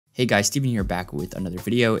Hey guys, Steven here back with another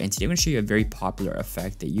video, and today I'm going to show you a very popular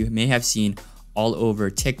effect that you may have seen all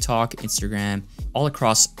over TikTok, Instagram, all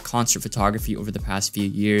across concert photography over the past few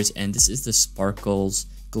years, and this is the sparkles,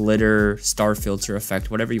 glitter, star filter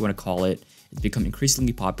effect, whatever you want to call it. It's become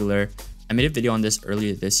increasingly popular. I made a video on this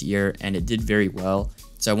earlier this year and it did very well,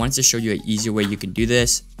 so I wanted to show you an easier way you can do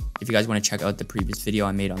this. If you guys want to check out the previous video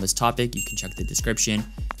I made on this topic, you can check the description.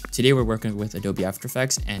 Today we're working with Adobe After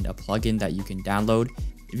Effects and a plugin that you can download.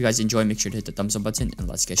 If you guys enjoy, make sure to hit the thumbs up button and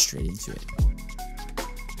let's get straight into it.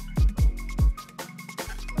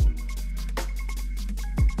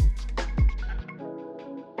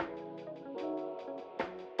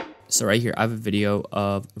 So right here, I have a video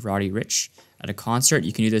of Roddy Ricch at a concert.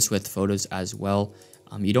 You can do this with photos as well.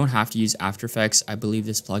 You don't have to use After Effects. I believe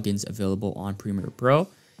this plugin is available on Premiere Pro,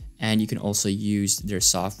 and you can also use their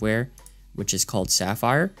software, which is called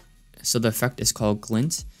Sapphire. So the effect is called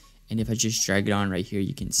Glint. And if I just drag it on right here,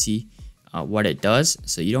 you can see what it does.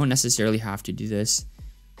 So you don't necessarily have to do this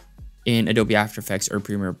in Adobe After Effects or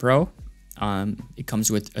Premiere Pro. It comes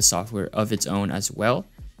with a software of its own as well.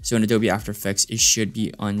 So in Adobe After Effects, it should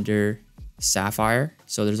be under Sapphire.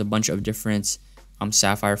 So there's a bunch of different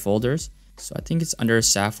Sapphire folders. So I think it's under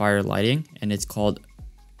Sapphire Lighting, and it's called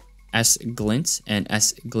S Glint and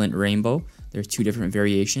S Glint Rainbow. There's two different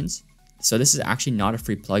variations. So this is actually not a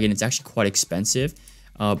free plugin. It's actually quite expensive.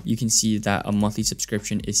 You can see that a monthly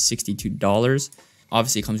subscription is $62.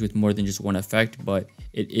 Obviously, it comes with more than just one effect, but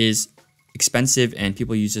it is expensive and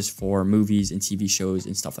people use this for movies and TV shows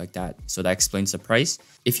and stuff like that. So that explains the price.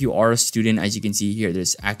 If you are a student, as you can see here,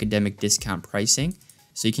 there's academic discount pricing.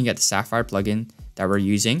 So you can get the Sapphire plugin that we're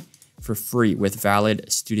using for free with valid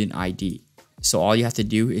student ID. So all you have to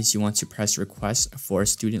do is you want to press request for a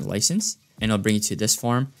student license, and it'll bring you to this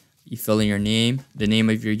form. You fill in your name, the name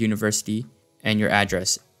of your university, and your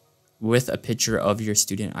address with a picture of your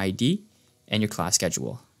student ID and your class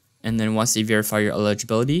schedule. And then once they verify your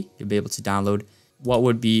eligibility, you'll be able to download what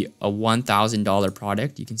would be a $1,000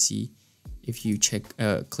 product. You can see if you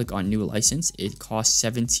click on new license, it costs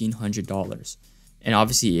 $1,700. And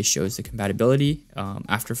obviously it shows the compatibility,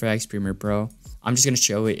 After Effects, Premiere Pro. I'm just going to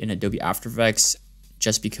show it in Adobe After Effects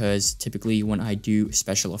just because typically when I do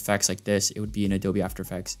special effects like this, it would be in Adobe After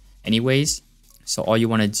Effects anyways. So all you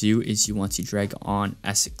want to do is you want to drag on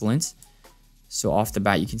S Glint. So off the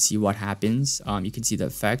bat, you can see what happens. You can see the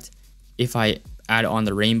effect. If I add on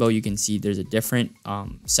the rainbow, you can see there's a different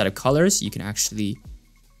set of colors. You can actually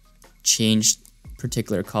change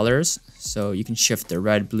particular colors. So you can shift the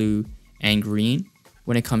red, blue, and green.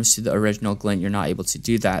 When it comes to the original Glint, you're not able to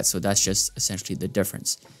do that. So that's just essentially the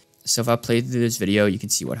difference. So if I play through this video, you can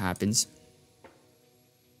see what happens.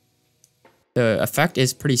 The effect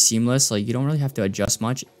is pretty seamless. Like, you don't really have to adjust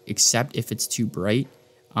much except if it's too bright.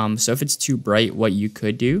 So if it's too bright, what you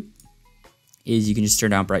could do is you can just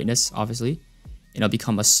turn down brightness, obviously, and it'll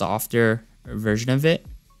become a softer version of it.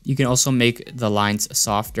 You can also make the lines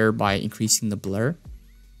softer by increasing the blur,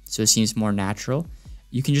 so it seems more natural.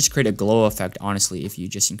 You can just create a glow effect, honestly, if you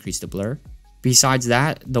just increase the blur. Besides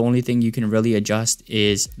that, the only thing you can really adjust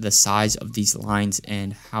is the size of these lines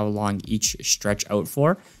and how long each stretch out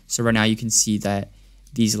for. So right now you can see that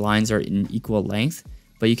these lines are in equal length,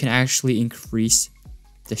 but you can actually increase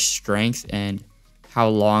the strength and how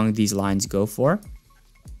long these lines go for.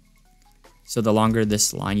 So the longer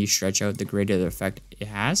this line you stretch out, the greater the effect it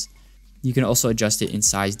has. You can also adjust it in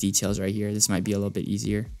size details right here. This might be a little bit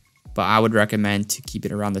easier, but I would recommend to keep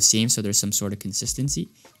it around the same so there's some sort of consistency.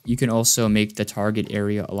 You can also make the target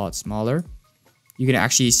area a lot smaller. You can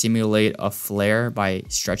actually simulate a flare by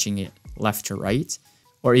stretching it left to right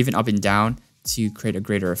or even up and down to create a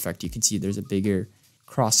greater effect. You can see there's a bigger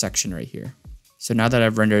cross section right here. So now that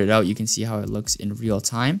I've rendered it out, you can see how it looks in real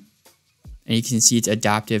time. And you can see it's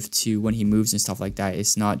adaptive to when he moves and stuff like that.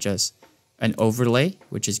 It's not just an overlay,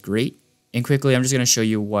 which is great. And quickly, I'm just going to show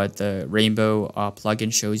you what the rainbow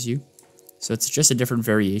plugin shows you. So it's just a different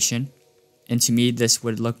variation. And to me, this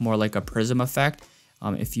would look more like a prism effect.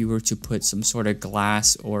 If you were to put some sort of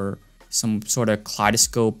glass or some sort of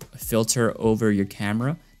kaleidoscope filter over your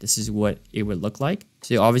camera, this is what it would look like.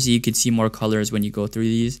 So obviously, you can see more colors when you go through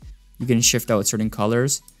these. You can shift out certain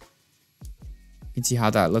colors. You can see how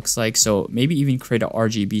that looks like. So maybe even create a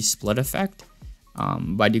RGB split effect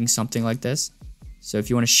by doing something like this. So if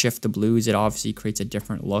you want to shift the blues, it obviously creates a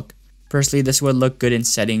different look. Personally, this would look good in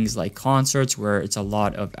settings like concerts where it's a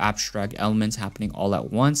lot of abstract elements happening all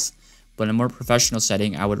at once. But in a more professional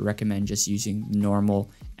setting, I would recommend just using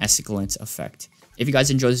normal S Glint effect. If you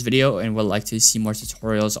guys enjoyed this video and would like to see more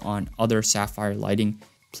tutorials on other Sapphire lighting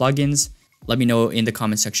plugins, let me know in the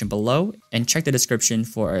comment section below, and check the description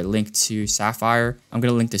for a link to Sapphire. I'm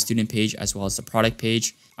going to link the student page as well as the product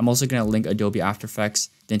page. I'm also going to link Adobe After Effects.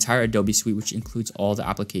 The entire Adobe suite, which includes all the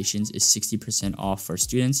applications, is 60% off for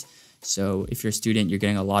students. So if you're a student, you're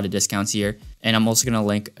getting a lot of discounts here. And I'm also going to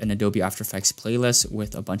link an Adobe After Effects playlist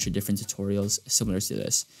with a bunch of different tutorials similar to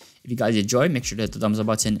this. If you guys enjoyed, make sure to hit the thumbs up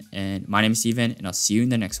button. And my name is Steven, and I'll see you in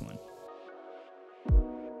the next one.